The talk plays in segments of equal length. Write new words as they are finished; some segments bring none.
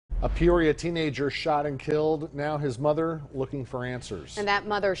A Peoria teenager shot and killed. Now his mother looking for answers. And that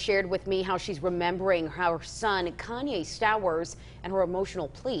mother shared with me how she's remembering how her son, Kanye Stowers, and her emotional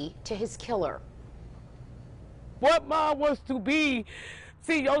plea to his killer. What mom wants to be,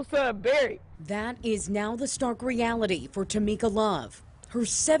 see your son buried. That is now the stark reality for Tamika Love. Her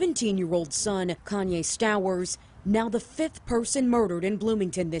 17-year-old son, Kanye Stowers, now the 5th person murdered in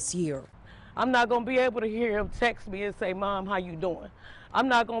Bloomington this year. I'm not going to be able to hear him text me and say, Mom, how you doing? I'm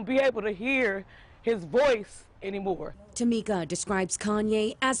not going to be able to hear his voice anymore. Tamika describes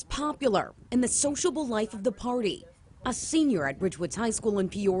Kanye as popular in the sociable life of the party. A senior at Bridgewoods High School in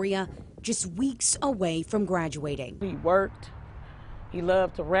Peoria, just weeks away from graduating. He worked. He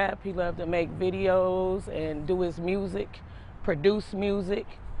loved to rap. He loved to make videos and do his music, produce music.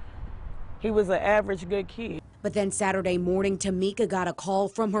 He was an average good kid. But then Saturday morning, Tamika got a call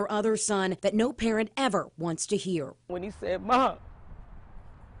from her other son that no parent ever wants to hear. When he said, Mom,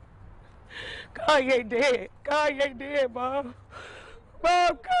 Kanye dead. Kanye dead, Mom.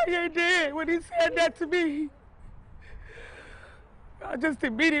 Mom, Kanye dead. When he said that to me, I just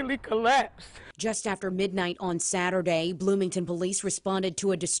immediately collapsed. Just after midnight on Saturday, Bloomington police responded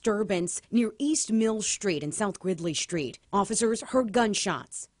to a disturbance near East Mill Street and South Gridley Street. Officers heard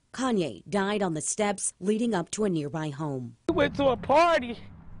gunshots. Kanye died on the steps leading up to a nearby home. We went to a party.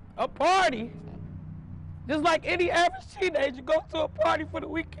 Just like any average teenager goes to a party for the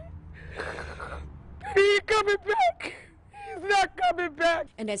weekend. He ain't coming back. He's not coming back.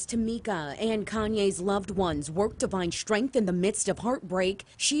 And as Tamika and Kanye's loved ones work to find strength in the midst of heartbreak,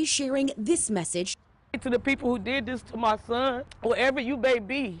 she's sharing this message. To the people who did this to my son, wherever you may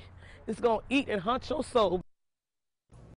be, it's going to eat and hunt your soul.